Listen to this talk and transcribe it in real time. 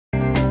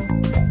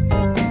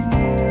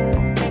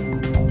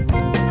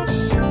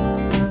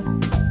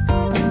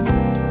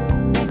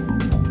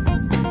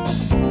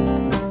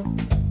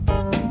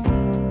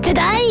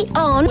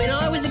on When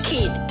I Was a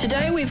Kid.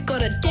 Today we've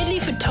got a deadly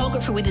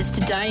photographer with us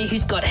today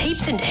who's got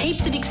heaps and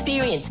heaps of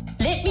experience.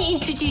 Let me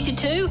introduce you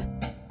to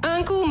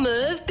Uncle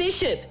Merv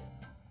Bishop.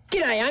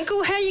 G'day,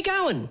 Uncle. How you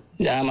going?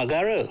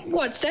 Yamagaru.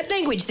 What's that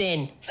language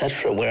then? That's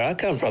from where I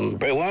come from,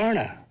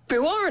 Brewarna.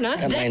 Brewarna?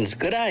 That means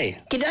good day.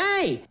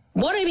 G'day.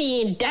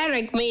 Warramy in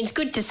Darug means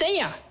good to see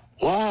ya.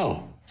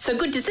 Wow. So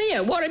good to see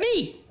ya.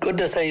 Warramy. Good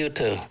to see you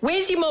too.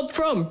 Where's your mob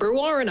from?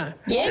 Brewarna?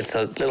 Yeah? It's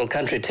a little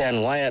country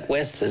town way out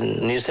west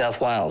in New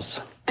South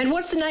Wales. And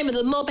what's the name of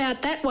the mob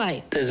out that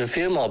way? There's a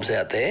few mobs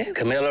out there.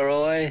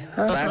 Kamilaroi,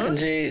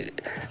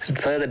 Larkinji,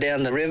 further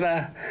down the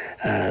river.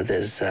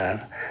 There's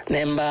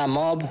Nemba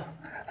mob,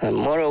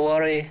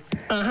 Morawari.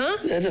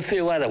 There's a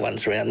few other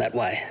ones around that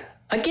way.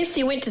 I guess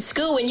you went to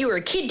school when you were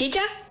a kid, did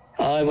ya?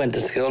 I went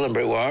to school in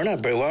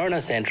Brewarna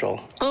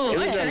Central. Oh, it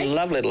was okay. a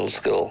lovely little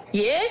school.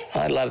 Yeah?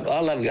 I love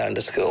going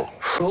to school.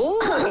 Cool.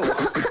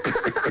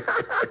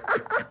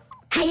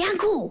 Hey,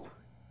 Uncle,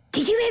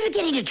 did you ever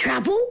get into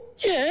trouble?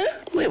 Yeah,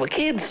 we were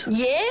kids.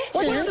 Yeah?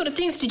 What sort of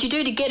things did you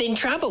do to get in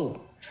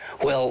trouble?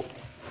 Well,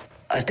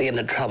 I used to get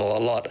into trouble a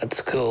lot at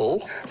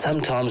school,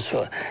 sometimes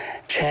for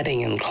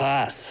chatting in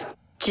class.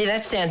 Gee,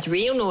 that sounds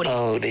real naughty.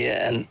 Oh dear,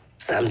 and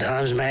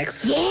sometimes,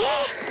 Max,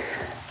 Yeah?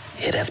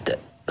 you'd have to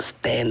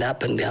stand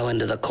up and go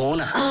into the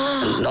corner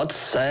and not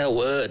say a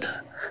word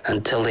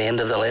until the end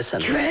of the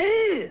lesson.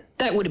 True.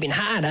 That would have been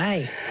hard,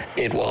 eh?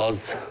 It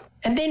was.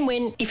 And then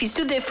if you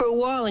stood there for a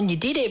while and you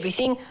did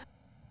everything,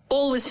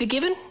 all was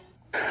forgiven?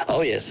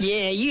 Oh, yes.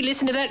 Yeah, you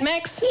listen to that,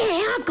 Max? Yeah,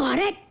 I got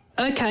it.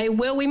 Okay,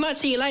 well, we might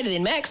see you later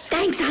then, Max.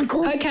 Thanks,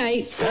 Uncle.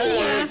 Okay, see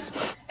ya.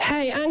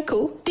 Hey,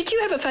 Uncle, did you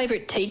have a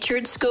favourite teacher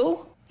at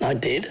school? I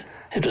did.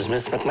 It was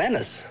Miss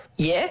McManus.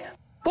 Yeah?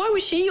 Why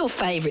was she your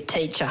favourite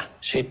teacher?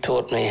 She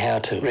taught me how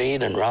to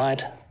read and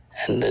write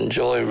and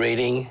enjoy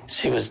reading.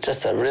 She was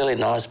just a really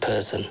nice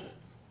person.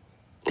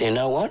 Do you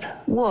know what?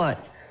 What?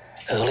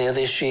 Earlier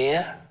this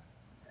year,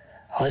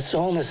 I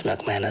saw Miss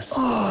McManus.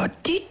 Oh,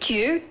 did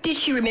you? Did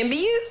she remember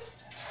you?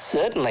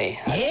 Certainly.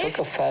 Yeah? I took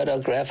a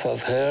photograph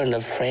of her and her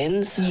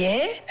friends.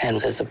 Yeah?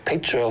 And there's a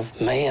picture of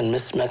me and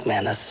Miss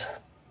McManus.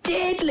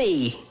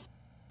 Deadly.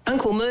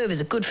 Uncle Merv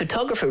is a good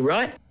photographer,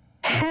 right?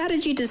 How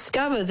did you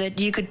discover that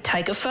you could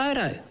take a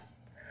photo?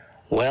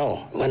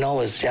 Well, when I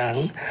was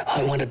young,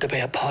 I wanted to be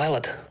a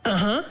pilot.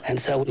 And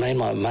so me and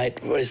my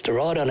mate used to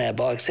ride on our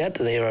bikes out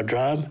to the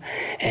aerodrome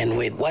and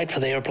we'd wait for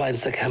the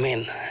aeroplanes to come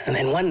in. And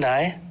then one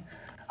day,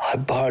 I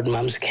borrowed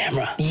Mum's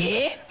camera.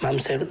 Yeah? Mum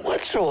said,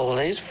 "What's all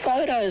these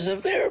photos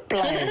of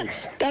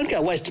aeroplanes? Don't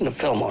go wasting the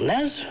film on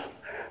those."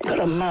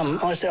 But Mum,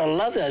 I said, "I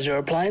love those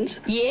aeroplanes.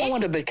 Yeah? I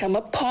want to become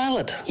a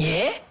pilot."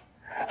 Yeah?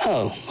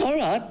 Oh, all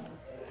right.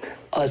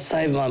 I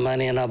saved my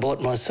money and I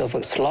bought myself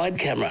a slide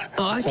camera.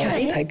 Oh, So I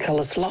okay. could take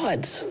colour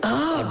slides.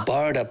 I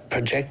borrowed a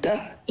projector.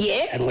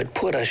 Yeah? And we'd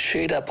put a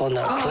sheet up on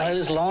the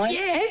clothesline.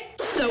 Yeah?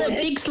 So a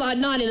big slide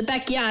night in the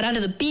backyard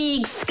under the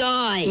big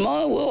sky.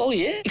 My wall,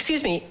 yeah.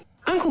 Excuse me,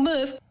 Uncle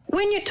Merv,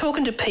 when you're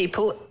talking to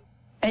people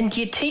and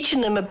you're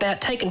teaching them about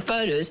taking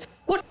photos,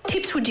 what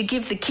tips would you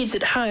give the kids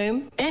at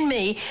home and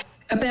me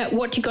about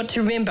what you got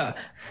to remember?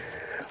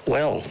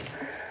 Well,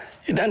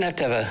 you don't have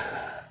to have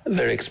a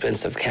very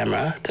expensive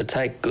camera to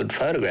take good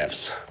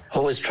photographs.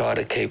 Always try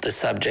to keep the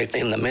subject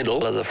in the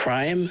middle of the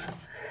frame.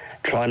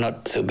 Try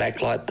not to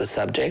backlight the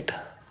subject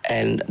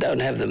and don't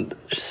have them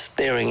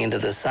staring into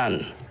the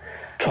sun.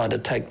 Try to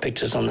take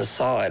pictures on the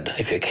side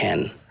if you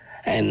can.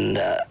 And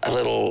a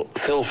little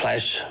fill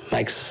flash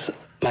makes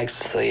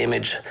the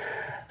image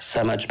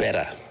so much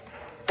better.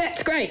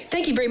 That's great.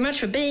 Thank you very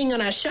much for being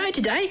on our show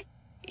today.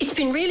 It's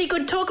been really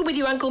good talking with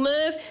you, Uncle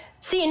Merv.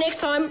 See you next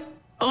time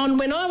on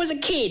When I Was a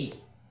Kid.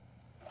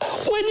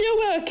 When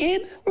you were a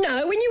kid?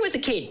 No, when you was a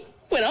kid.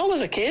 When I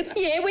was a kid?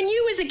 Yeah, when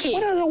you was a kid.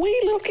 When I was a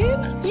wee little kid?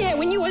 Yeah,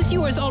 when you were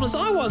as old as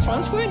I was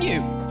once, weren't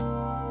you?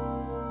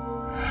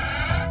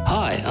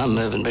 Hi, I'm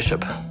Merv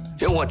Bishop.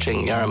 You're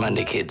watching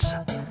Yarramundi Kids.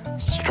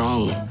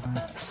 Strong,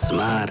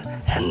 smart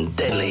and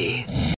deadly.